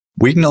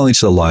We acknowledge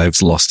the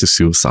lives lost to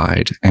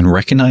suicide and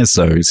recognise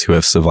those who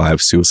have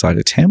survived suicide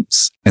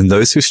attempts and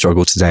those who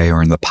struggle today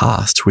or in the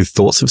past with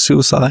thoughts of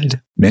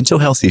suicide, mental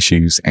health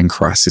issues, and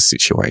crisis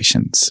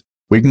situations.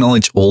 We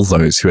acknowledge all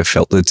those who have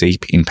felt the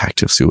deep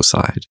impact of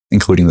suicide,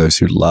 including those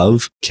who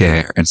love,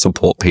 care, and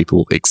support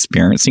people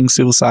experiencing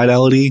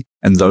suicidality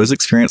and those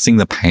experiencing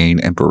the pain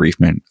and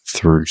bereavement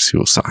through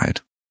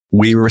suicide.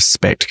 We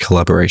respect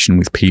collaboration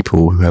with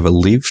people who have a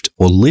lived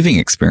or living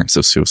experience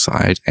of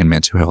suicide and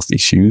mental health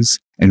issues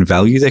and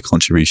value their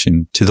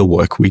contribution to the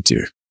work we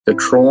do. The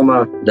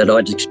trauma that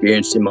I'd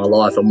experienced in my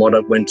life and what I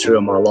went through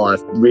in my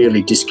life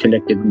really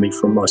disconnected me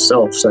from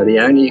myself. So the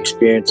only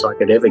experience I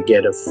could ever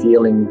get of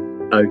feeling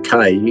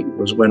okay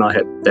was when I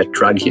had that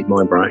drug hit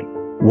my brain.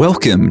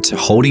 Welcome to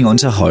Holding On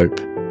to Hope,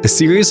 a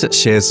series that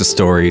shares the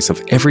stories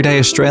of everyday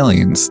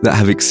Australians that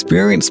have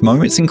experienced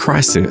moments in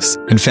crisis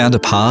and found a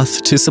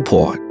path to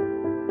support.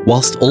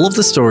 Whilst all of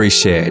the stories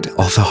shared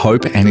offer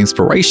hope and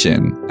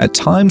inspiration, at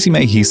times you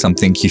may hear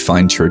something you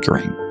find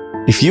triggering.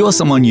 If you or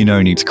someone you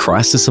know needs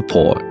crisis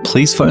support,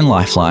 please phone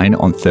Lifeline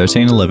on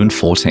 13 11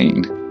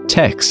 14,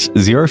 text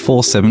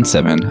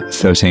 0477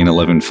 13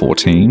 11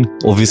 14,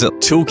 or visit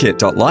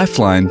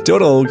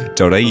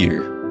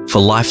toolkit.lifeline.org.au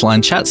for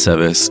Lifeline chat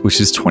service, which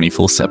is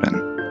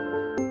 24/7.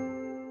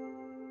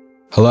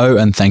 Hello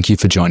and thank you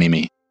for joining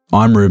me.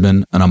 I'm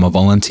Ruben and I'm a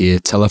volunteer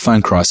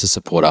telephone crisis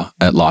supporter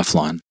at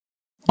Lifeline.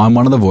 I'm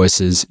one of the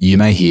voices you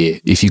may hear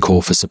if you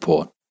call for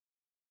support.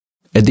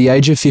 At the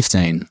age of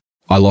 15,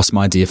 I lost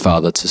my dear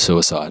father to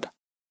suicide.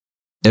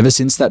 Ever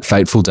since that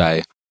fateful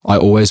day, I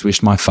always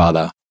wished my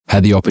father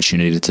had the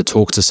opportunity to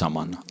talk to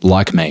someone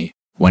like me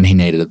when he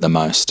needed it the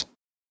most.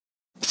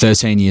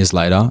 13 years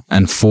later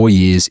and 4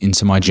 years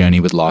into my journey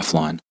with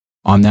Lifeline,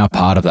 I'm now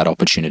part of that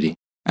opportunity,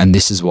 and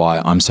this is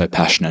why I'm so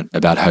passionate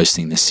about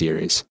hosting this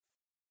series.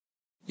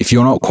 If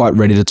you're not quite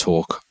ready to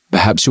talk,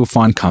 perhaps you'll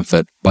find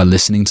comfort by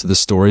listening to the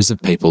stories of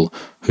people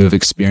who have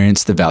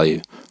experienced the value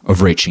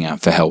of reaching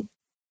out for help.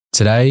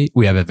 Today,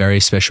 we have a very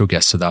special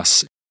guest with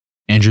us.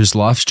 Andrew's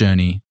life's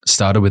journey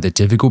started with a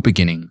difficult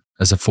beginning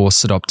as a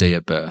forced adoptee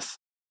at birth,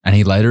 and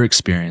he later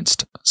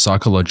experienced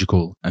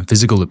psychological and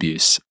physical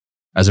abuse.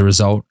 As a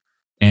result,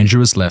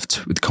 Andrew was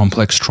left with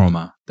complex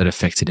trauma that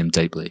affected him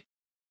deeply.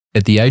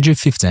 At the age of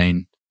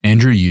 15,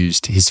 Andrew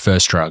used his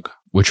first drug,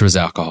 which was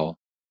alcohol,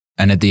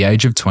 and at the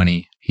age of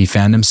 20, he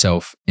found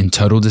himself in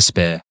total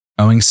despair,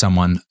 owing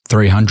someone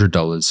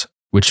 $300,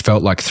 which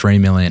felt like $3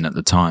 million at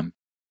the time.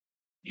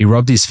 He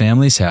robbed his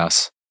family's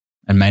house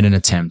and made an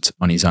attempt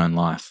on his own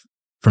life.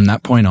 From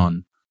that point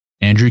on,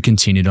 Andrew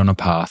continued on a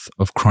path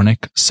of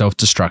chronic,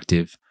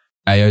 self-destructive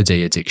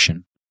AOD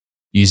addiction,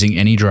 using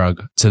any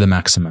drug to the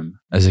maximum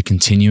as a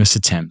continuous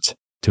attempt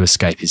to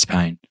escape his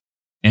pain.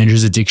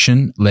 Andrew's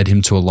addiction led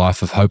him to a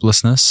life of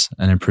hopelessness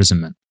and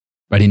imprisonment,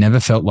 but he never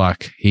felt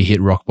like he hit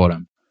rock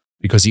bottom,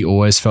 because he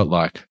always felt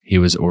like he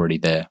was already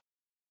there.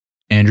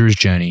 Andrew's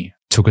journey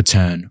took a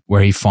turn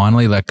where he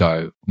finally let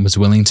go and was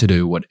willing to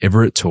do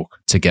whatever it took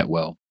to get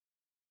well.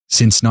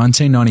 Since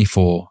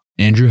 1994,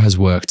 Andrew has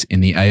worked in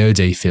the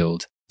AOD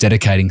field,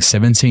 dedicating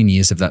 17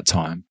 years of that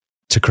time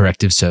to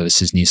Corrective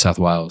Services New South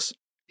Wales.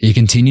 He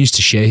continues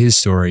to share his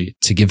story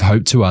to give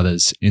hope to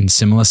others in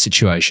similar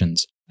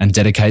situations and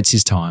dedicates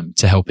his time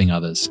to helping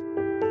others.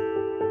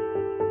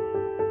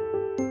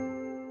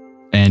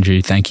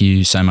 Andrew, thank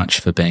you so much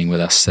for being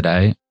with us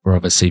today. We're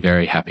obviously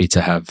very happy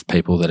to have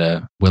people that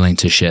are willing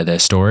to share their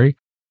story.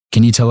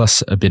 Can you tell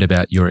us a bit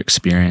about your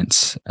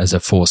experience as a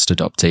forced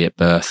adoptee at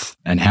birth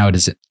and how it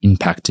has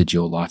impacted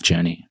your life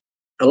journey?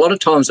 A lot of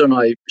times when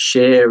I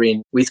share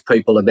with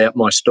people about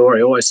my story,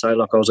 I always say,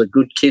 I was a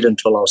good kid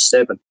until I was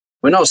 7.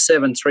 When I was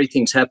 7, 3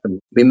 things happened.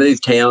 We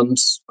moved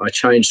towns, I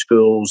changed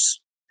schools,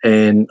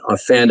 and I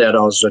found out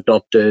I was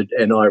adopted,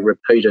 and I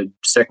repeated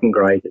second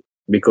grade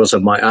because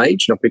of my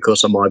age, not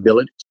because of my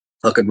abilities.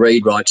 I could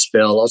read, write,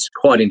 spell. I was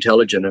quite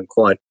intelligent and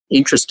quite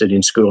interested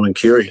in school and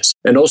curious.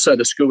 And also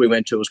the school we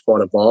went to was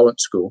quite a violent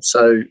school.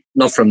 So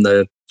not from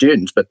the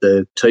students, but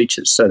the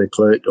teachers. So the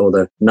clerk or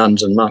the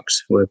nuns and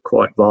monks were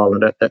quite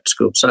violent at that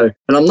school. So,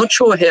 and I'm not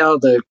sure how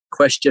the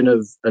question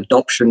of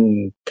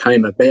adoption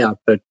came about,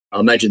 but I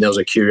imagine there was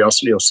a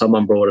curiosity or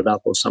someone brought it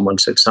up or someone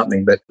said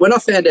something. But when I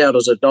found out I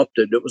was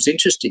adopted, it was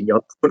interesting. I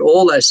put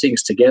all those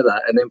things together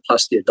and then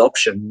plus the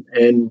adoption,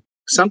 and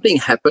something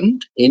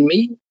happened in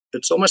me.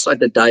 It's almost like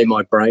the day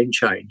my brain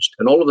changed.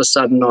 And all of a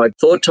sudden I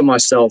thought to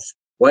myself,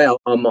 wow,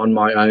 I'm on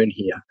my own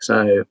here.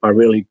 So I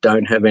really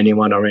don't have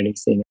anyone or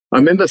anything. I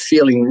remember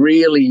feeling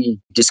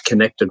really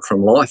disconnected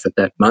from life at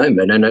that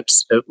moment. And it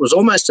was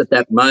almost at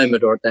that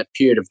moment or at that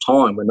period of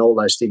time when all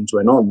those things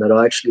went on that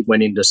I actually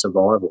went into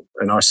survival.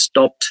 And I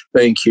stopped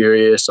being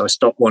curious. I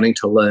stopped wanting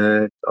to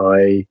learn.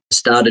 I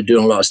started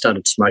doing a lot. I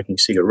started smoking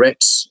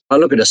cigarettes. I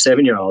look at a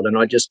 7-year-old and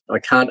I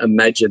can't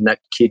imagine that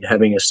kid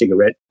having a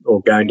cigarette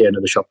or going down to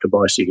the shop to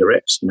buy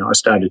cigarettes. I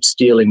started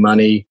stealing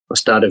money. I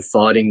started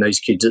fighting these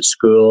kids at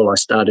school. I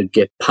started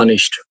get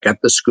punished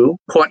at the school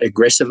quite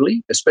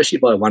aggressively, especially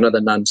by one of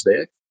the nuns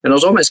there. And I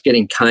was almost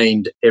getting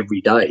caned every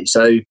day.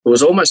 So it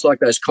was almost like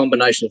those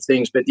combination of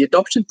things. But the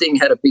adoption thing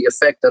had a big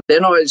effect.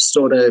 Then I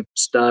sort of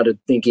started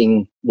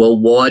thinking, well,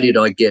 why did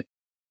I get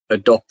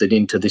adopted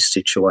into this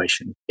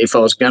situation? If I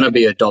was going to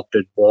be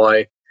adopted,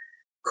 why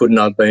couldn't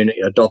I have been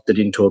adopted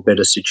into a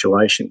better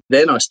situation?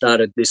 Then I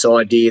started this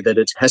idea that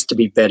it has to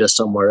be better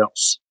somewhere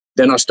else.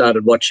 Then I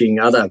started watching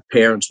other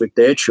parents with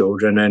their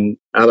children and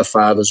other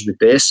fathers with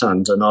their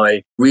sons, and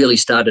I really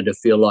started to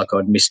feel like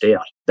I'd missed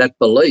out. That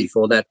belief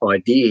or that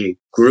idea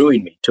grew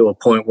in me to a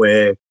point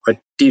where I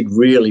did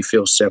really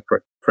feel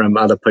separate from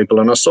other people,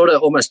 and I sort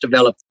of almost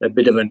developed a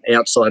bit of an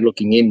outside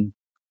looking in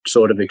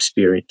sort of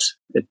experience.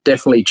 It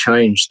definitely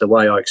changed the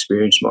way I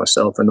experienced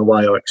myself and the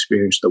way I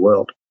experienced the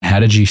world. How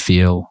did you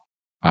feel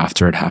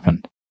after it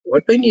happened?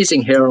 I'd been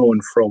using heroin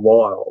for a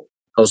while.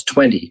 I was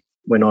 20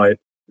 when I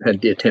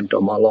had the attempt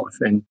on my life,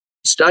 and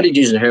started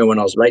using heroin when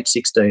I was late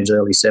 16s,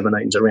 early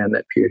 17s, around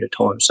that period of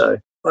time. So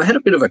I had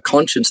a bit of a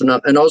conscience, and I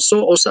was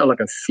also like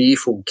a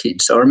fearful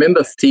kid. So I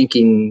remember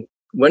thinking,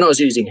 when I was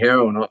using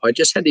heroin, I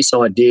just had this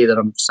idea that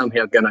I'm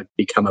somehow going to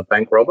become a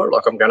bank robber,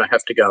 like I'm going to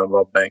have to go and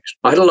rob banks.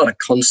 I had a lot of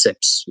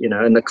concepts,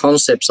 and the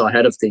concepts I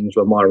had of things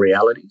were my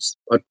realities.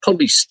 I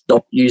probably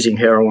stopped using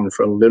heroin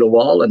for a little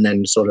while and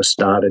then sort of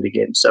started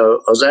again.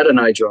 So I was at an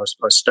age where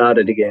I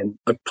started again.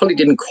 I probably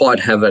didn't quite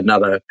have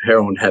another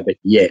heroin habit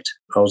yet.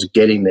 I was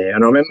getting there.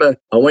 And I remember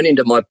I went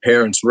into my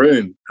parents'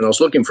 room and I was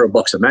looking for a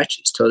box of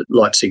matches to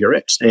light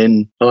cigarettes.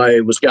 And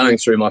I was going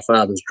through my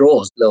father's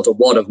drawers. There was a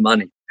wad of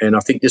money. And I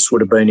think this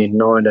would have been in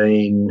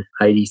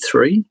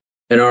 1983.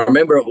 And I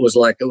remember it was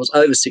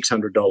over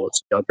 $600.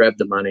 I grabbed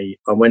the money.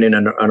 I went in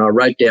and I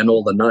wrote down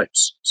all the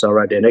notes. So I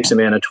wrote down X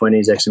amount of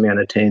 20s, X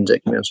amount of 10s,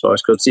 X amount of 5s,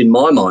 because in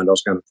my mind I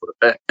was going to put it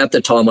back. At the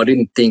time, I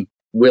didn't think,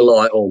 will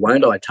I or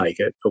won't I take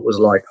it? It was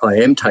like, I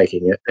am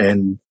taking it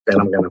and then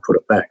I'm going to put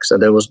it back. So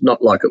there was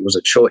not like it was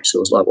a choice. It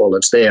was like, well,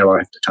 it's there, I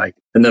have to take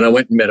it. And then I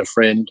went and met a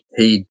friend.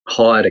 He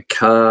hired a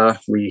car.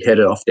 We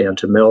headed off down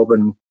to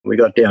Melbourne. We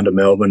got down to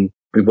Melbourne.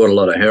 We bought a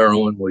lot of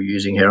heroin. We were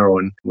using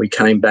heroin. We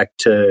came back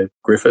to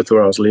Griffith,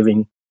 where I was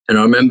living. And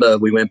I remember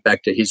we went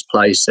back to his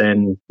place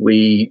and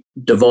we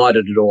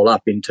divided it all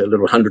up into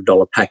little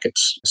 $100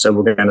 packets. So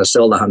we're going to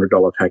sell the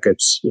 $100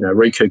 packets,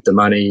 recoup the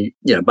money,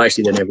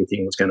 basically then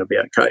everything was going to be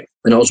okay.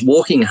 And I was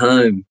walking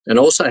home and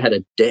also had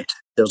a debt.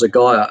 There was a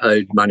guy I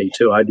owed money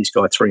to. I owed this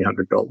guy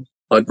 $300.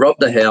 I'd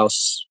robbed the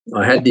house.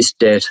 I had this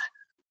debt.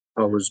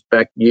 I was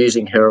back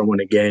using heroin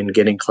again,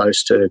 getting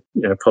close to,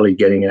 probably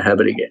getting a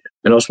habit again.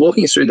 And I was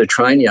walking through the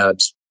train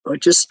yards. I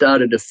just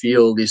started to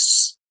feel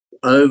this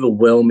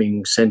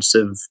overwhelming sense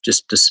of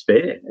just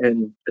despair.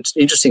 And it's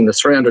interesting, the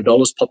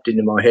 $300 popped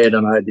into my head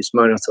and I had this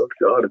moment. I thought,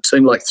 God, it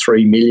seemed like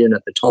 $3 million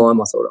at the time.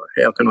 I thought,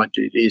 oh, how can I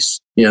do this?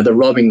 The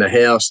robbing the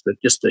house,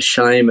 just the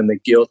shame and the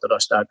guilt that I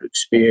started to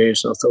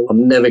experience. And I thought,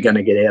 I'm never going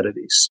to get out of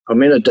this.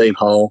 I'm in a deep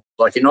hole.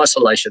 Like in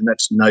isolation,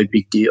 that's no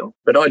big deal.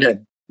 But I'd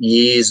had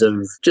years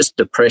of just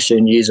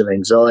depression, years of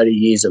anxiety,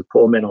 years of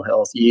poor mental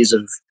health, years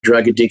of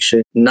drug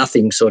addiction,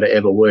 nothing sort of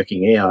ever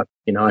working out.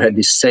 I had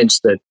this sense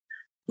that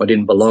I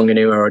didn't belong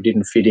anywhere, I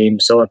didn't fit in.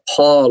 So I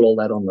pile all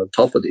that on the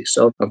top of this.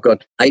 So I've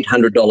got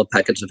 $800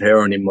 packets of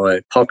heroin in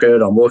my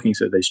pocket. I'm walking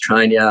through these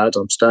train yards.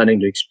 I'm starting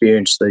to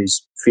experience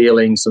these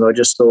feelings. And I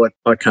just thought,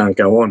 I can't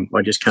go on.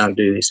 I just can't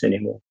do this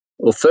anymore.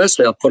 Well,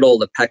 firstly, I put all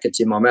the packets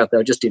in my mouth. They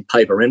were just in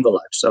paper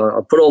envelopes. So I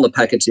put all the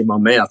packets in my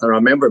mouth and I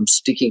remember them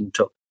sticking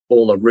to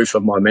all the roof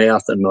of my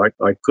mouth and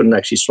I couldn't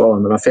actually swallow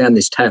them. And I found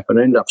this tap and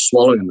I ended up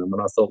swallowing them.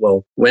 And I thought,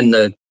 well, when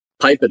the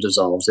paper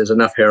dissolves, there's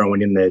enough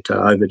heroin in there to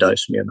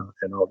overdose me and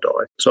I'll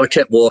die. So I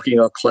kept walking.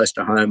 I got close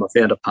to home. I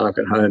found a park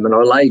at home and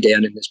I lay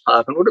down in this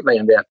park. And it would have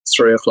been about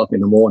 3 o'clock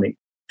in the morning.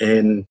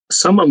 And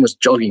someone was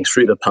jogging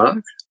through the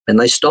park and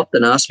they stopped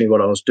and asked me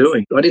what I was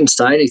doing. I didn't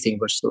say anything,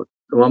 but I just thought,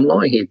 well, I'm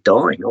lying here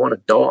dying. I want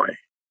to die.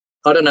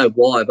 I don't know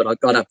why, but I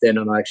got up then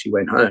and I actually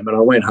went home. And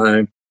I went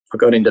home. I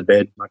got into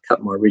bed. I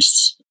cut my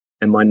wrists.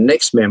 And my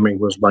next memory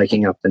was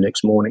waking up the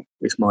next morning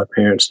with my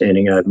parents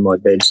standing over my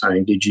bed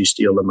saying, did you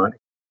steal the money?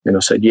 And I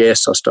said,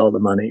 yes, I stole the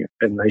money.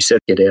 And they said,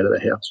 get out of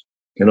the house.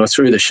 And I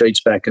threw the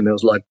sheets back and there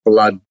was like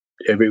blood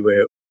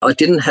everywhere. I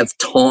didn't have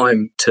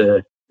time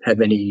to have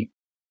any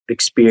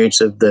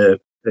experience of the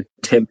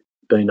attempt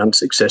being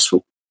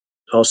unsuccessful.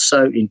 I was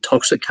so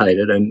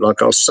intoxicated and I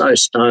was so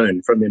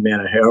stoned from the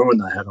amount of heroin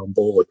they had on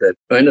board that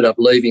I ended up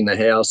leaving the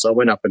house. I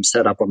went up and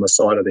sat up on the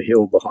side of the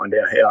hill behind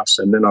our house.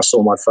 And then I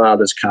saw my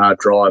father's car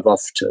drive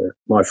off to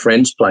my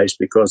friend's place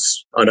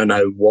because I don't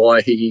know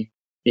why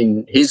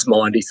in his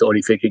mind, he thought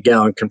if he could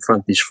go and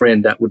confront this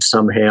friend, that would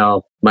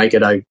somehow make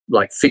it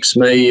fix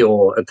me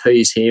or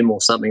appease him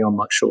or something. I'm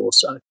not sure.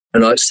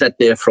 And I sat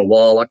there for a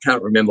while. I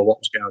can't remember what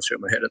was going through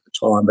my head at the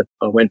time, but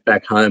I went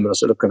back home and I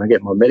said, look, can I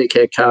get my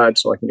Medicare card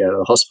so I can go to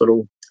the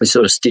hospital? They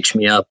sort of stitched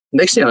me up.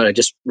 Next thing I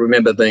just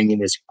remember being in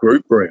this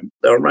group room.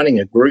 They were running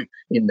a group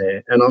in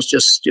there and I was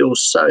just still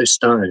so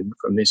stoned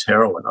from this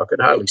heroin. I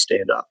could hardly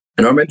stand up.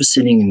 And I remember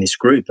sitting in this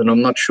group and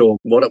I'm not sure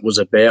what it was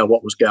about,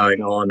 what was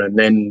going on. And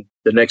then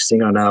the next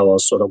thing I know, I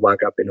was sort of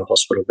woke up in a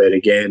hospital bed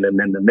again. And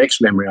then the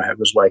next memory I had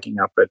was waking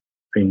up at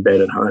in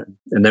bed at home.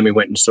 And then we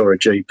went and saw a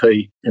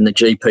GP, and the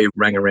GP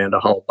rang around a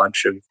whole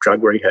bunch of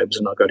drug rehabs,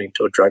 and I got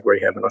into a drug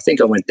rehab. And I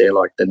think I went there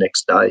like the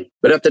next day.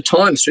 But at the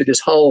time, through this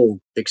whole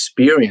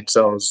experience,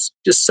 I was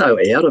just so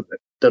out of it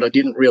that I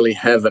didn't really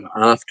have an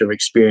after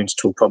experience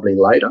till probably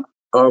later.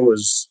 I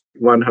was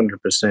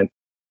 100%,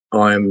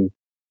 I'm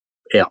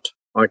out.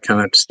 I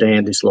can't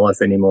stand this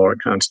life anymore.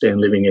 I can't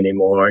stand living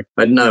anymore.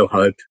 I had no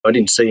hope. I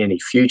didn't see any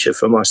future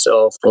for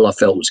myself. All I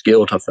felt was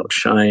guilt. I felt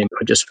shame.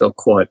 I just felt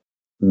quite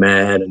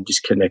mad and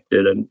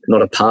disconnected and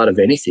not a part of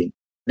anything.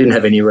 I didn't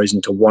have any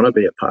reason to want to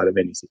be a part of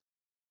anything.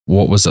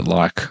 What was it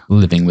like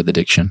living with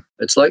addiction?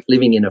 It's like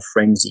living in a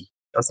frenzy.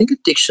 I think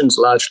addiction's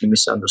largely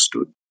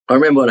misunderstood. I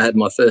remember when I had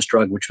my first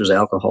drug, which was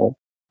alcohol.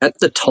 At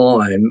the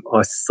time,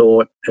 I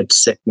thought it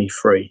set me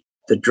free.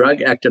 The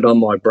drug acted on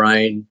my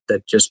brain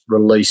that just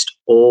released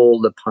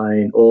all the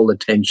pain, all the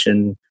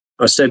tension.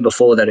 I said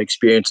before, that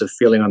experience of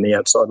feeling on the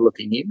outside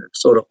looking in, it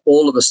sort of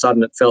all of a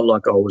sudden it felt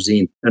like I was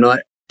in. And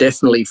I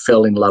definitely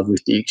fell in love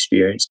with the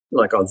experience.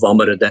 Like I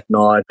vomited that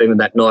night. Even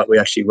that night we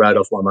actually rode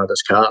off my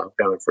mother's car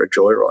going for a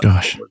joyride.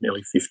 Gosh. I was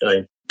nearly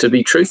 15. To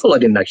be truthful, I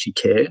didn't actually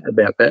care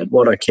about that.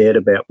 What I cared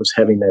about was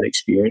having that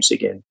experience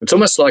again. It's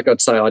almost like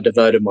I'd say I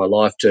devoted my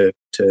life to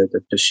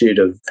the pursuit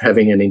of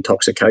having an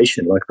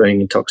intoxication, like being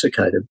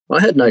intoxicated.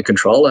 I had no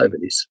control over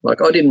this.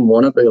 Like I didn't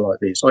want to be like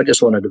this. I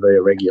just wanted to be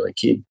a regular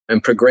kid.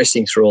 And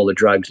progressing through all the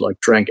drugs, like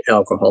drank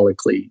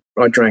alcoholically.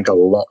 I drank a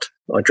lot.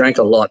 I drank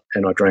a lot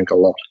and I drank a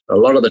lot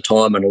of the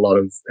time and a lot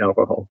of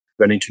alcohol.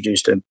 Got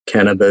introduced to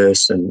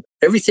cannabis and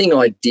everything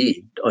I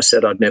did, I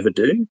said I'd never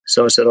do.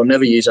 So I said I'll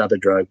never use other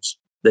drugs.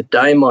 The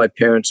day my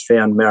parents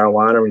found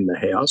marijuana in the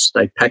house,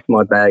 they packed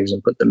my bags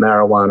and put the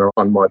marijuana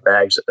on my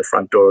bags at the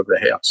front door of the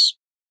house.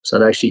 So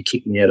they actually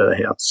kicked me out of the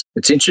house.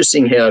 It's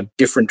interesting how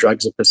different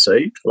drugs are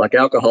perceived. Like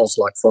alcohol's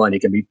like fine.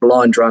 You can be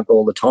blind drunk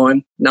all the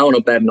time. No one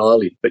will bat an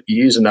eyelid, but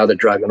you use another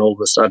drug and all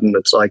of a sudden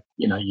it's like,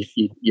 you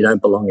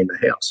don't belong in the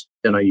house.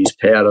 Then I used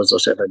powders. I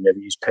said I'd never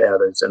use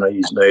powders. And I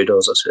used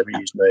needles. I said I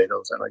used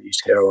needles. And I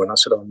used heroin. I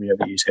said I'd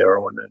never use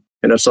heroin.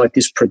 And it's like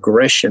this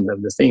progression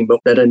of the thing.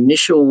 But that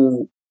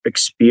initial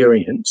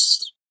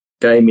experience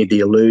gave me the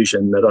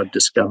illusion that I'd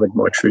discovered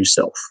my true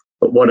self.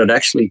 But what it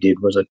actually did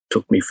was it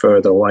took me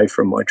further away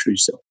from my true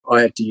self.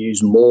 I had to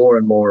use more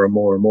and more and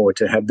more and more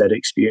to have that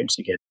experience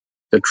again.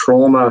 The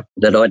trauma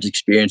that I'd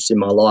experienced in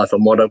my life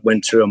and what I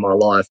went through in my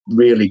life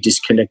really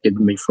disconnected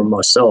me from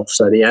myself.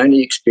 So the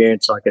only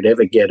experience I could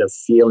ever get of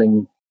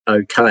feeling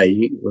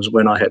okay was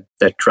when I had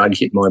that drug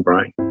hit my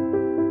brain.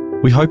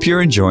 We hope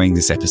you're enjoying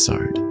this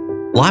episode.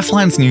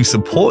 Lifeline's new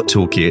support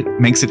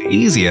toolkit makes it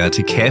easier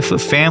to care for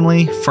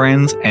family,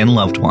 friends, and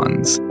loved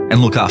ones,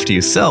 and look after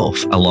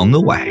yourself along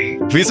the way.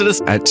 Visit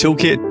us at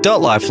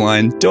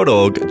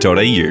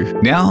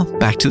toolkit.lifeline.org.au. Now,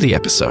 back to the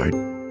episode.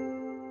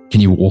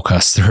 Can you walk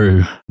us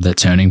through the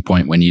turning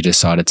point when you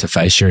decided to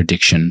face your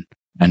addiction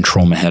and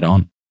trauma head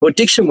on? Well,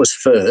 addiction was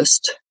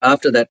first.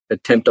 After that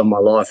attempt on my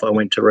life, I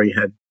went to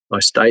rehab. I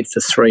stayed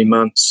for 3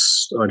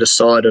 months. I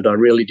decided I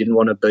really didn't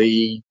want to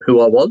be who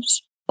I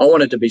was. I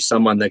wanted to be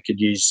someone that could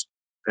use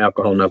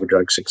alcohol and other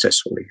drugs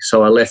successfully.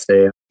 So I left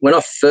there. When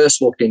I first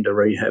walked into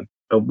rehab,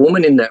 a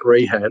woman in that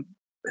rehab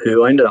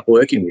who I ended up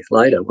working with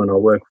later when I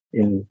worked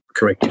in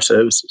corrective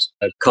services,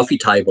 a coffee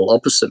table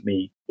opposite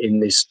me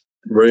in this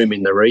room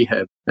in the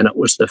rehab. And it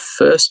was the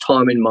first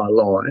time in my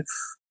life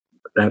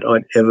that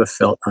I'd ever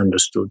felt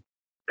understood.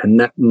 And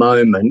that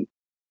moment,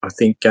 I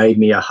think, gave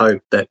me a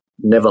hope that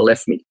never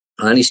left me.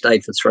 I only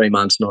stayed for 3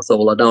 months and I thought,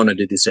 well, I don't want to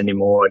do this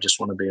anymore. I just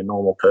want to be a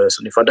normal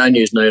person. If I don't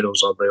use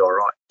needles, I'll be all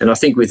right. And I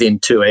think within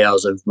 2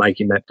 hours of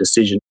making that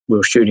decision, we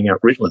were shooting up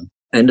Ritland.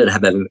 Ended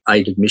up having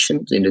 8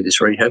 admissions into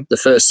this rehab. The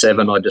first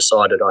 7, I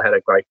decided I had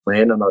a great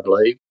plan and I'd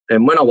leave.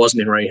 And when I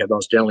wasn't in rehab, I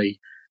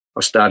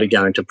started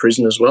going to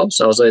prison as well.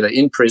 So I was either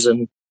in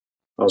prison,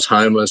 I was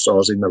homeless, or I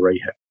was in the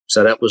rehab.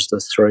 So that was the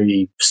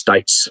 3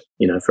 states,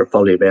 for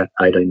probably about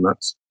 18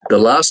 months. The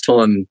last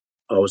time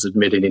I was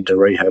admitted into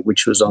rehab,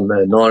 which was on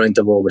the 19th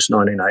of August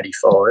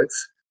 1985,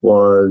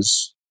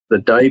 was the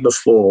day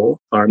before.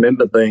 I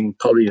remember being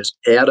probably as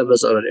out of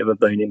as I'd ever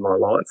been in my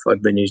life.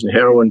 I'd been using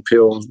heroin,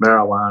 pills,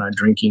 marijuana,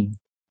 drinking,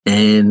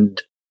 and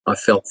I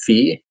felt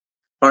fear.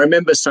 I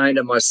remember saying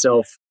to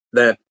myself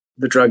that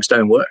the drugs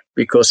don't work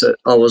because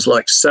I was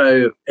like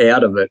so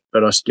out of it,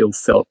 but I still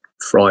felt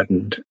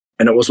frightened.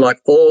 And it was like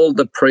all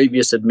the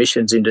previous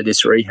admissions into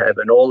this rehab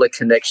and all the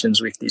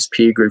connections with this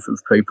peer group of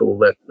people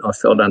that I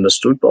felt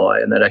understood by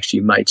and that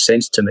actually made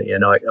sense to me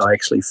and I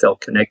actually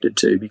felt connected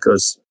to,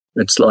 because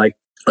it's like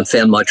I'd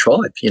found my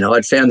tribe.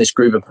 I'd found this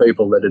group of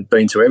people that had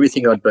been through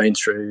everything I'd been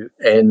through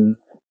and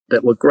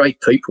that were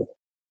great people.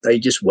 They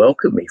just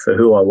welcomed me for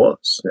who I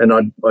was.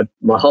 And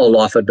my whole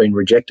life I'd been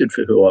rejected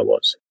for who I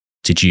was.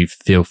 Did you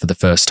feel for the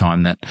first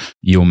time that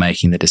you were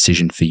making the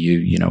decision for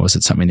you? Was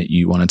it something that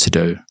you wanted to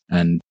do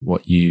and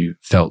what you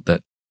felt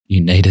that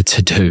you needed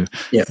to do?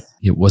 Yeah.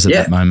 Was it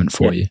that moment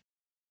for you?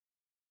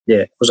 Yeah,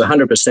 it was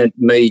 100%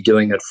 me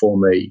doing it for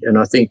me. And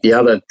I think the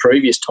other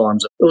previous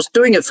times, I was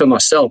doing it for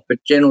myself, but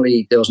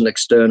generally there was an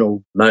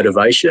external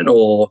motivation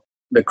or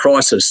the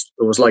crisis.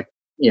 It was like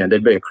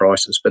there'd be a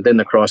crisis, but then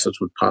the crisis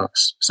would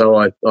pass. So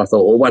I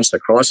thought, well, once the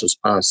crisis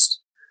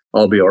passed,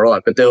 I'll be all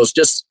right. But there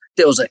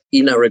was an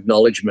inner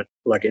acknowledgement,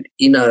 like an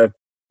inner,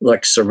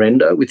 like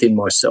surrender within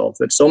myself.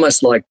 It's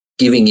almost like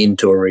giving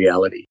into a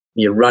reality.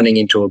 You're running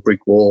into a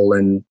brick wall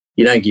and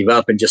you don't give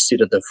up and just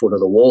sit at the foot of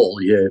the wall.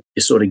 You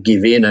sort of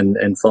give in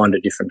and find a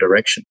different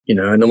direction,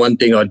 And the one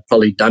thing I'd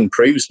probably done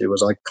previously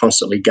was I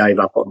constantly gave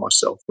up on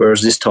myself.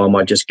 Whereas this time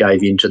I just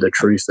gave in to the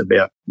truth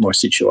about my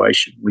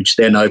situation, which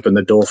then opened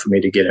the door for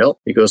me to get help.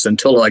 Because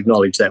until I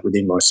acknowledged that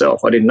within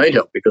myself, I didn't need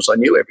help because I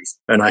knew everything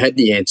and I had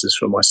the answers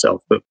for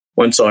myself. But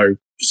once I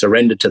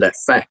surrendered to that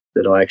fact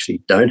that I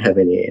actually don't have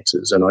any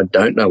answers and I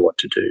don't know what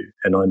to do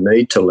and I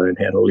need to learn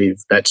how to live,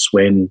 that's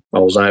when I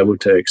was able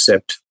to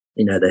accept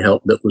the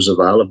help that was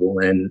available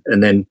and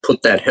then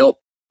put that help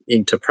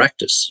into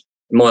practice.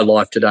 In my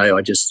life today,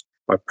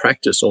 I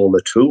practice all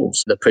the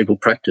tools that people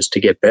practice to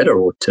get better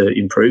or to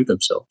improve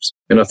themselves.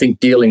 And I think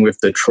dealing with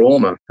the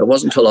trauma, it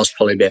wasn't until I was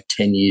probably about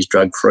 10 years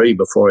drug-free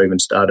before I even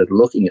started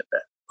looking at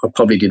that. I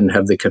probably didn't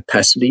have the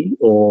capacity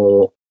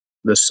or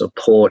the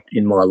support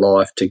in my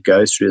life to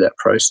go through that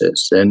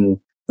process. And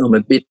I'm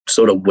a bit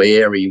sort of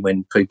wary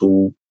when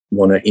people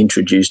want to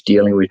introduce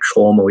dealing with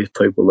trauma with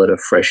people that are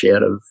fresh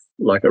out of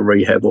like a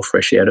rehab or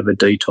fresh out of a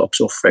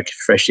detox or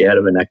fresh out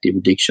of an active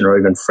addiction or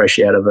even fresh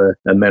out of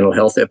a mental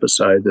health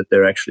episode, that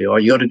they're actually,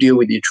 you got to deal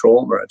with your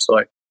trauma. It's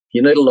like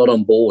you need a lot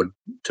on board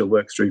to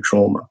work through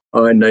trauma.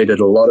 I needed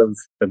a lot of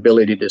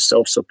ability to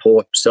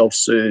self-support,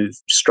 self-soothe,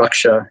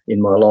 structure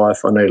in my life.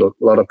 I needed a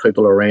lot of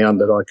people around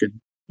that I could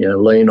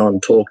lean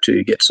on, talk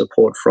to, get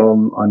support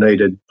from. I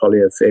needed probably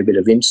a fair bit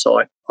of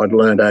insight I'd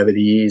learned over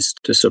the years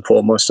to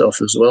support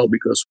myself as well,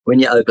 because when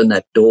you open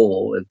that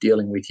door of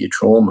dealing with your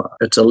trauma,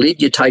 it's a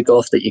lid you take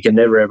off that you can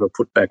never ever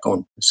put back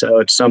on. So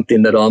it's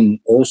something that I'm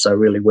also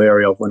really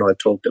wary of when I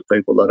talk to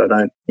people, that I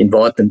don't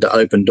invite them to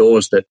open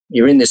doors, that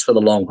you're in this for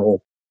the long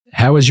haul.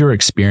 How has your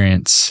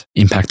experience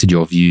impacted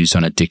your views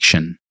on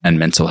addiction and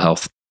mental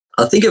health?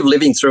 I think of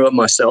living through it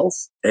myself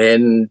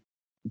and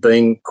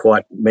being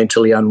quite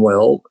mentally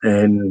unwell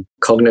and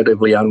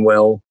cognitively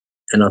unwell.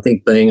 And I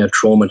think being a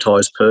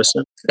traumatized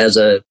person as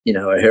a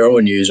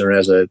heroin user,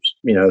 as a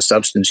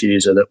substance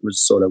user, that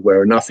was sort of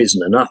where enough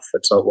isn't enough.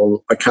 It's like,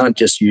 well, I can't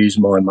just use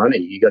my money.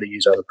 You got to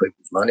use other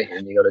people's money,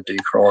 and you got to do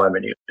crime,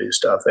 and you got to do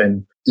stuff.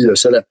 And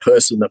so that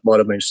person that might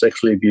have been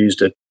sexually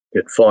abused at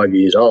 5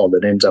 years old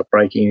that ends up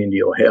breaking into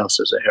your house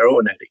as a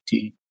heroin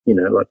addict,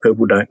 like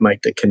people don't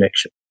make the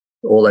connection.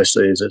 All they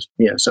see is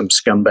some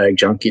scumbag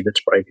junkie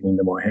that's breaking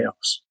into my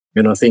house.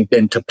 And I think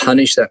then to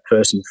punish that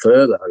person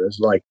further is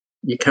like,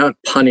 you can't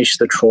punish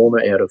the trauma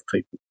out of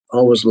people.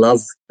 I was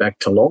loved back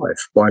to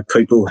life by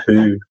people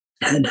who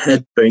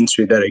had been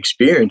through that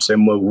experience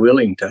and were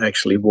willing to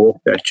actually walk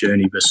that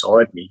journey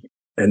beside me.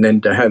 And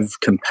then to have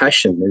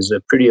compassion is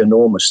a pretty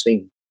enormous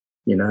thing,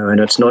 and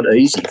it's not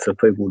easy for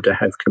people to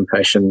have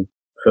compassion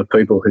for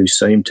people who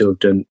seem to have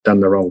done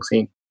the wrong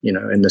thing,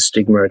 and the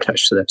stigma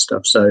attached to that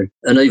stuff. So,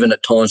 and even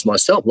at times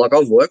myself, like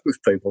I've worked with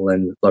people,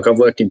 and like I've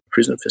worked in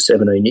prison for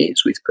 17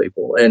 years with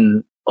people,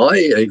 and I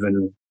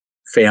even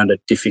found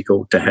it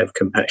difficult to have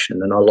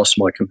compassion, and I lost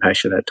my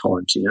compassion at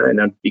times,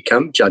 and I'd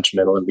become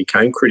judgmental and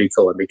became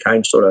critical and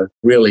became sort of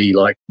really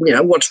like,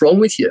 what's wrong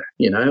with you,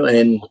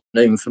 and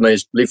even for me,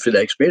 to live through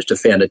that experience, I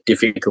found it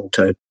difficult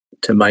to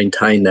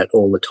maintain that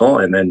all the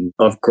time. And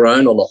I've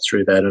grown a lot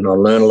through that, and I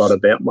learn a lot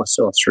about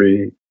myself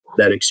through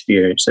that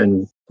experience,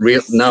 and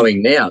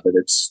knowing now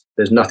that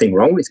there's nothing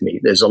wrong with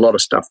me. There's a lot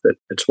of stuff that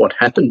it's what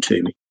happened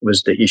to me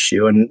was the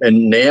issue. And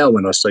now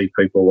when I see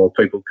people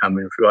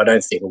coming through, I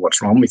don't think, well,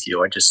 what's wrong with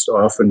you? I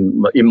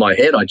often, in my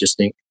head, I just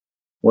think,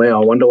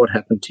 wow, I wonder what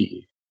happened to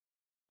you.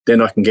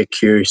 Then I can get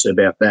curious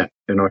about that,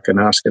 and I can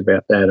ask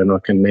about that, and I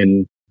can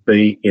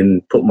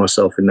then put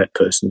myself in that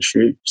person's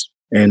shoes.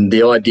 And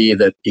the idea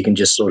that you can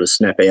just sort of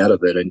snap out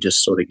of it and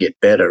just sort of get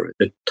better,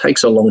 it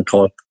takes a long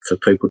time for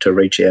people to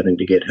reach out and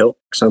to get help.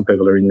 Some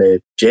people are in their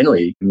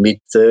generally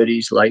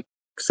mid-30s, late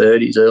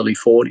 30s, early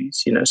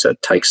 40s, so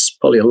it takes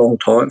probably a long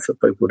time for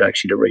people to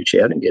actually reach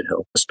out and get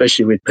help,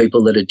 especially with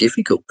people that are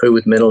difficult, people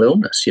with mental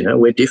illness.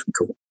 We're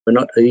difficult. We're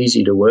not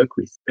easy to work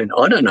with. And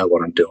I don't know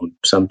what I'm doing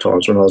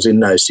sometimes when I was in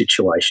those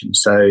situations.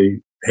 So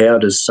how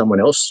does someone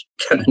else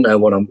going to know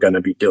what I'm going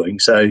to be doing?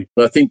 So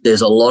I think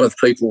there's a lot of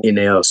people in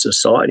our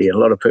society, a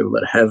lot of people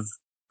that have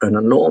an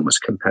enormous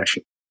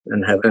compassion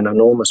and have an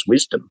enormous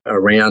wisdom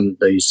around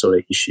these sort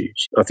of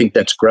issues. I think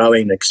that's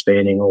growing,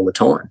 expanding all the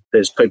time.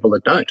 There's people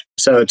that don't.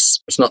 So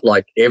it's not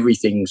like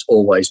everything's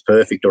always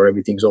perfect or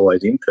everything's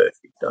always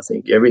imperfect. I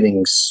think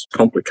everything's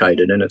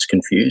complicated and it's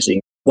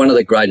confusing. One of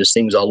the greatest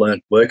things I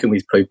learned working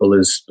with people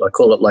is, I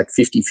call it like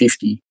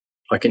 50-50.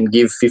 I can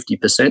give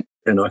 50%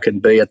 and I can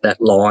be at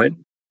that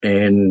line,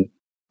 and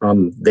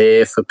I'm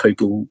there for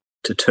people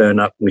to turn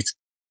up with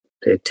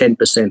They're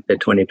 10%, they're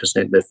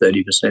 20%, they're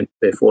 30%,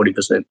 they're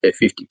 40%, they're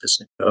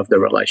 50% of the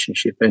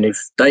relationship. And if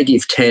they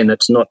give 10,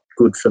 it's not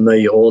good for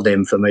me or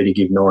them for me to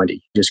give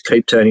 90. Just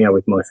keep turning up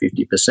with my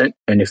 50%.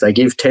 And if they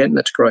give 10,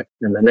 that's great.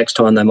 And the next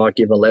time they might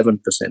give 11%,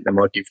 they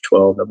might give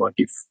 12, they might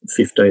give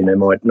 15, they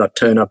might not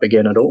turn up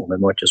again at all. They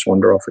might just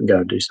wander off and go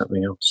and do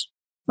something else.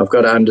 I've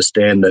got to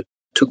understand that it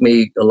took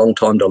me a long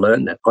time to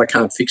learn that. I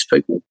can't fix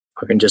people.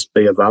 I can just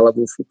be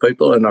available for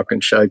people, and I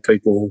can show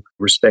people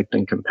respect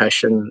and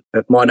compassion.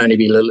 It might only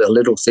be a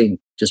little thing,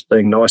 just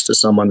being nice to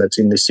someone that's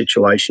in this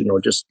situation, or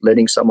just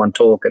letting someone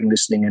talk and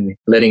listening and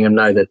letting them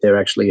know that they're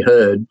actually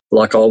heard.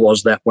 Like I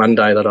was that one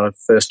day that I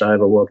first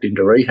ever walked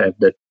into rehab,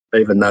 that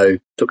even though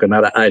it took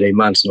another 18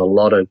 months and a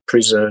lot of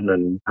prison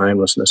and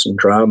homelessness and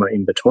drama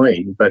in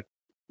between, but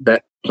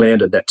that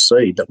planted that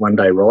seed that one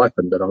day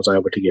ripened, that I was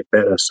able to get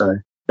better. So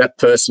that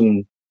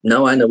person,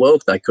 no way in the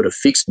world they could have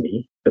fixed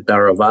me, but they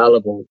were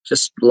available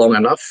just long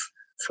enough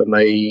for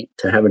me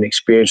to have an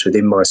experience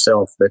within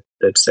myself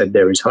that said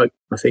there is hope.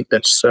 I think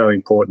that's so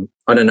important.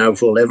 I don't know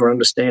if we'll ever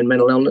understand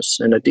mental illness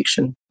and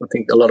addiction. I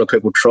think a lot of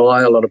people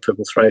try, a lot of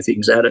people throw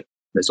things at it.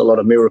 There's a lot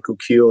of miracle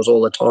cures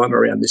all the time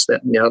around this,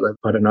 that and the other.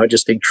 I don't know, I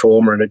just think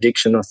trauma and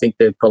addiction, I think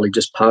they're probably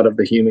just part of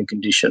the human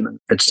condition. And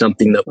it's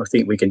something that I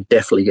think we can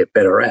definitely get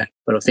better at.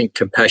 But I think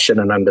compassion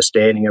and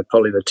understanding are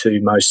probably the two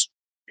most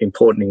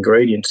important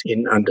ingredients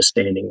in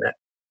understanding that.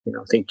 You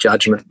know, I think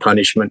judgment,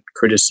 punishment,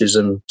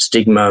 criticism,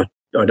 stigma,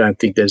 I don't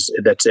think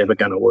that's ever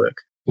going to work.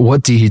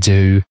 What do you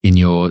do in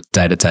your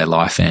day-to-day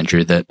life,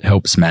 Andrew, that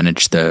helps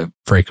manage the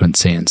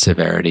frequency and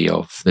severity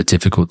of the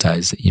difficult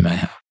days that you may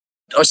have?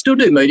 I still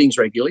do meetings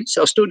regularly,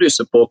 so I still do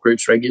support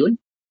groups regularly,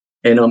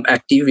 and I'm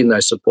active in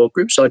those support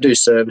groups. I do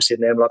service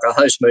in them, like I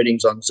host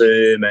meetings on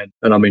Zoom and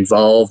I'm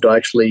involved. I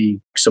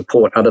actually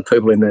support other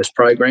people in those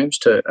programs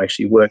to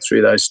actually work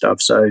through those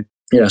stuff. So,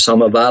 so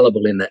I'm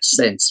available in that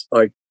sense.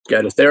 I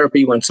go to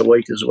therapy once a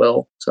week as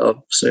well. So I've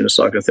seen a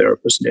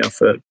psychotherapist now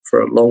for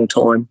a long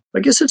time. I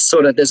guess it's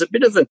there's a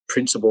bit of a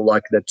principle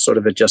like that sort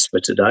of adjust for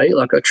today.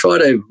 Like I try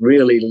to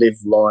really live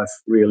life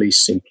really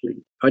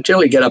simply. I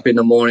generally get up in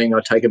the morning, I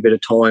take a bit of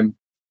time,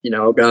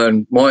 I'll go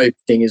and my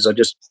thing is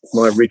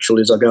my ritual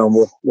is I go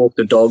and walk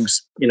the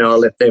dogs, I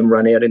let them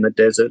run out in the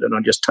desert and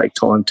I just take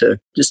time to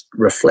just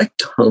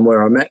reflect on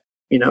where I'm at.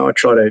 I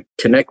try to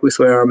connect with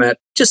where I'm at,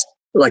 just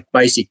like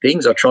basic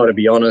things. I try to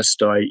be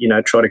honest. I,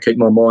 try to keep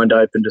my mind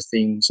open to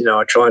things.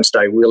 I try and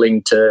stay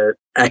willing to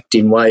act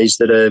in ways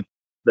that are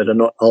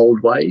not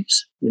old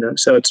ways,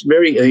 So it's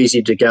very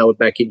easy to go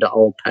back into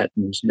old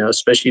patterns,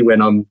 especially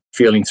when I'm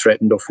feeling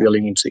threatened or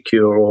feeling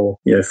insecure or,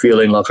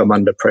 feeling like I'm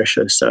under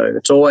pressure. So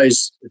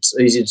it's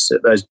easy to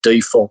set those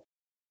default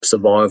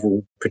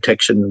survival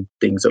protection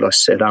things that I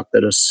set up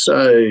that are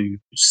so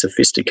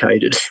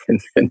sophisticated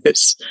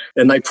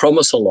and they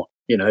promise a lot.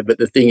 But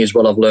the thing is,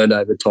 what I've learned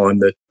over time,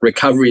 that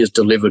recovery has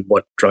delivered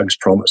what drugs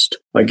promised.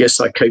 I guess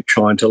I keep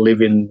trying to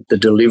live in the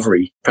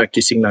delivery,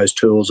 practicing those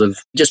tools of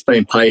just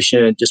being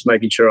patient, just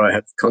making sure I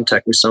have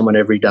contact with someone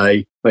every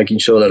day, making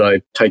sure that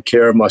I take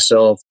care of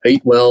myself,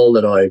 eat well,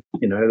 that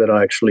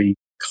I actually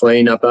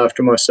clean up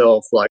after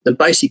myself, like the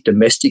basic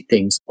domestic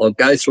things. I'll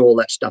go through all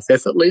that stuff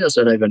effortlessly. I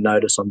don't even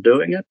notice I'm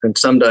doing it. And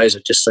some days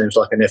it just seems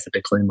like an effort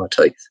to clean my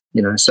teeth,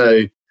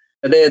 So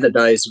they're the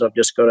days that I've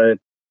just got to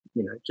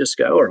just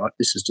go, all right,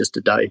 this is just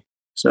a day.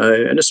 So,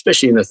 and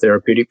especially in the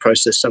therapeutic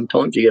process,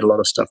 sometimes you get a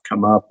lot of stuff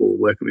come up or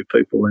working with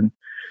people and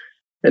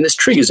there's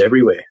triggers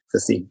everywhere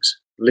for things.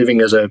 Living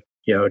as a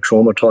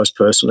traumatized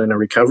person and a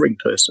recovering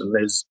person,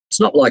 it's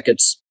not like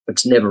it's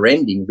never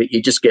ending, but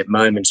you just get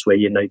moments where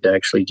you need to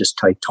actually just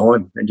take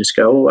time and just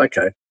go, oh,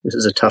 okay, this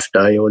is a tough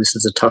day or this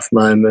is a tough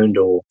moment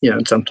or,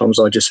 and sometimes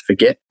I just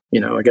forget,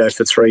 I go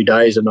for 3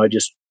 days and I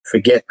just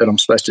forget that I'm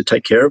supposed to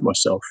take care of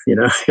myself,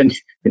 and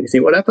you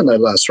think, what happened those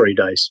last 3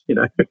 days,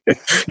 No,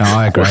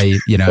 I agree.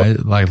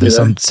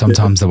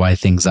 Sometimes the way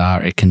things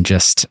are, it can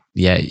just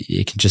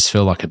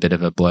feel like a bit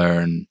of a blur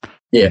and,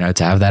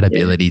 to have that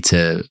ability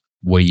to,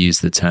 we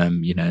use the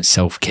term,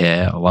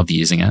 self-care. I love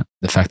using it.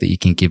 The fact that you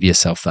can give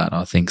yourself that,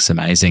 I think is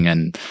amazing.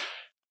 And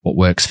what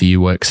works for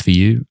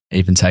you,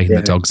 even taking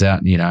the dogs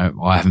out.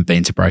 I haven't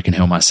been to Broken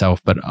Hill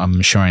myself, but I'm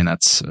assuring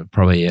that's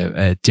probably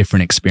a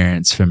different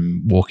experience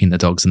from walking the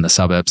dogs in the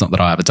suburbs. Not that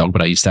I have a dog,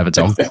 but I used to have a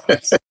dog.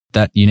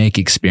 That unique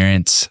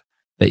experience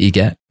that you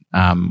get,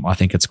 I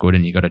think it's good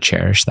and you got to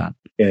cherish that.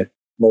 Yeah.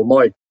 Well,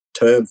 my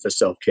term for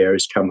self-care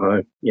is come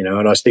home,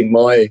 and I think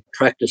my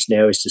practice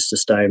now is just to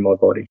stay in my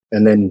body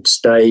and then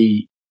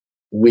stay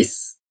with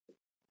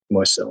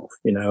myself,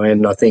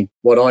 and I think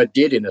what I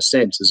did in a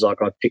sense is like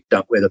I picked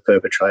up where the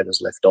perpetrators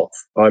left off.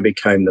 I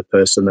became the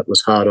person that was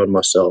hard on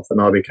myself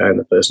and I became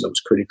the person that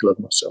was critical of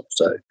myself.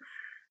 So,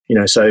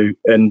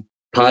 and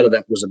part of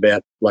that was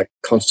about like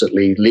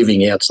constantly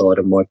living outside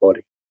of my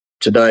body.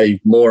 Today,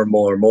 more and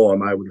more and more,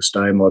 I'm able to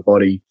stay in my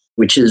body,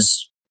 which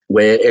is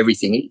where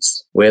everything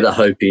is, where the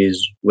hope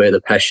is, where the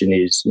passion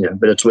is,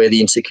 but it's where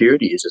the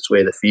insecurity is, it's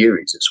where the fear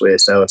is,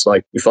 so it's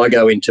like if I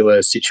go into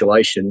a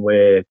situation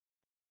where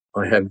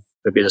I have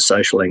a bit of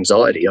social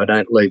anxiety. I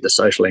don't leave the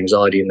social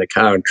anxiety in the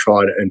car and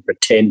try to and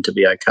pretend to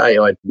be okay.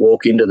 I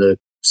walk into the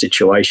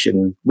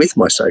situation with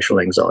my social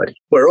anxiety.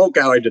 We're all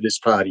going to this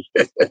party,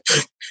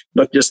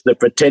 not just the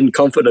pretend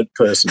confident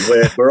person.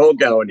 We're all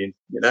going in,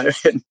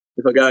 And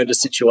if I go into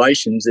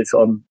situations, if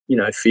I'm,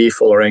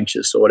 fearful or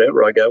anxious or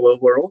whatever, I go, well,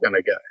 we're all going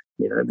to go,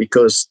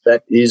 because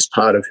that is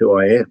part of who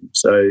I am.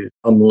 So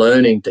I'm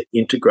learning to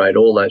integrate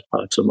all those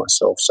parts of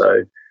myself.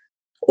 So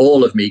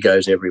all of me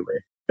goes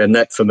everywhere. And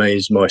that for me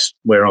is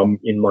where I'm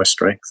in my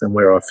strength and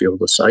where I feel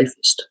the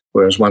safest.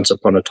 Whereas once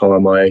upon a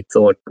time, I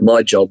thought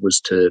my job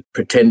was to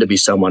pretend to be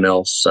someone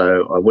else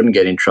so I wouldn't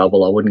get in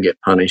trouble, I wouldn't get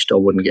punished, I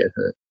wouldn't get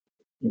hurt.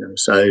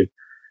 So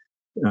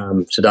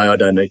today I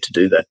don't need to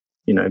do that,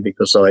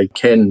 because I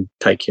can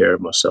take care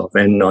of myself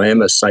and I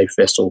am a safe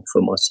vessel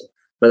for myself.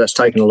 But that's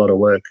taken a lot of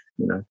work,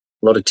 a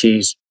lot of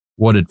tears.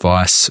 What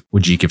advice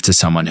would you give to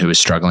someone who is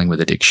struggling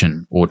with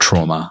addiction or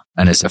trauma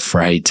and is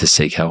afraid to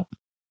seek help?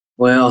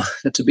 Well,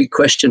 that's a big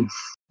question.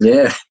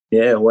 Yeah,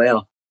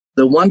 wow.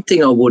 The one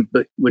thing I would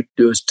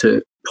do is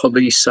to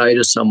probably say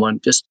to someone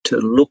just to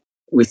look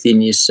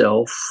within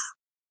yourself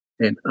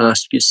and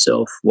ask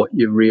yourself what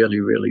you really,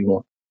 really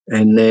want,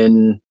 and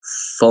then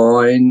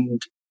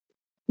find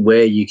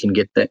where you can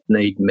get that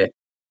need met.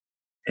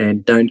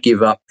 And don't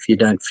give up if you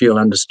don't feel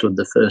understood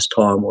the first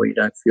time or you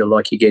don't feel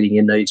like you're getting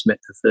your needs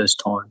met the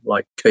first time.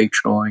 Like, keep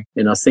trying.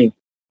 And I think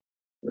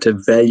to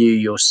value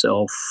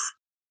yourself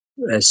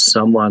as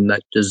someone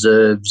that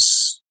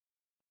deserves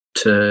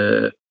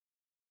to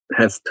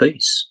have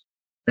peace.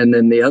 And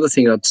then the other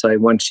thing I'd say,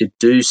 once you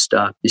do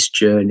start this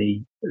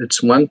journey,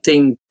 it's one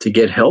thing to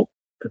get help,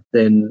 but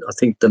then I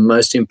think the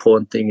most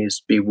important thing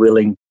is be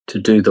willing to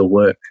do the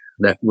work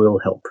that will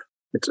help.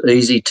 It's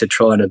easy to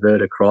try and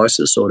avert a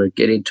crisis or to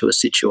get into a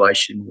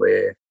situation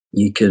where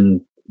you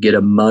can get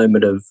a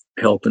moment of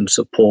help and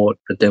support,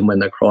 but then when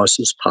the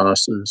crisis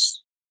passes,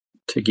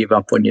 to give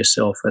up on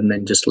yourself and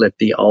then just let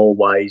the old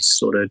ways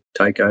sort of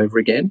take over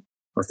again.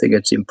 I think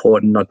it's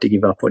important not to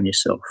give up on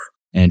yourself.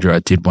 Andrew, I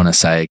did want to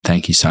say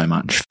thank you so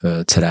much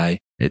for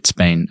today. It's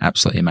been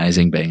absolutely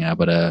amazing being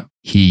able to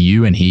hear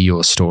you and hear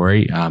your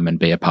story and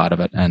be a part of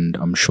it. And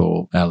I'm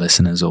sure our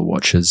listeners or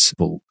watchers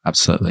will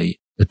absolutely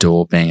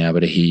adore being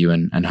able to hear you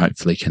and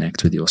hopefully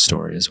connect with your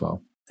story as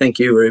well. Thank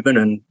you, Ruben.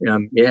 And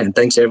and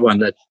thanks everyone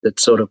that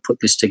sort of put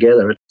this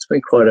together. It's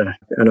been quite an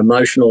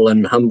emotional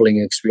and humbling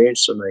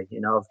experience for me.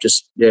 I've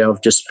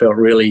just felt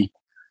really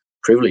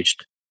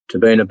privileged to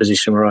be in a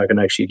position where I can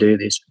actually do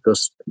this,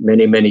 because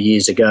many, many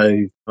years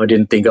ago, I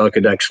didn't think I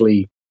could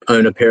actually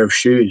own a pair of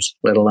shoes,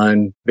 let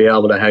alone be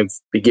able to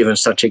be given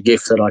such a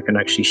gift that I can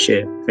actually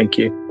share. Thank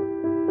you.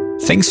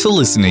 Thanks for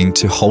listening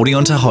to Holding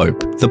On to Hope,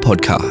 the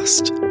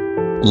podcast.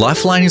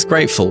 Lifeline is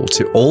grateful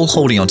to all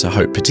Holding On to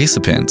Hope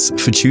participants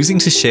for choosing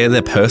to share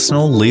their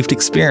personal lived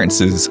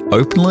experiences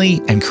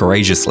openly and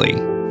courageously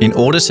in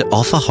order to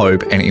offer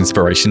hope and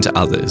inspiration to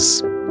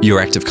others. Your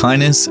act of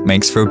kindness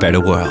makes for a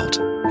better world.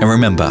 And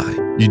remember,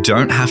 you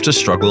don't have to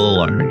struggle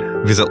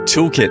alone. Visit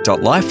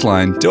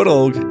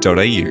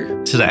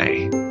toolkit.lifeline.org.au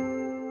today.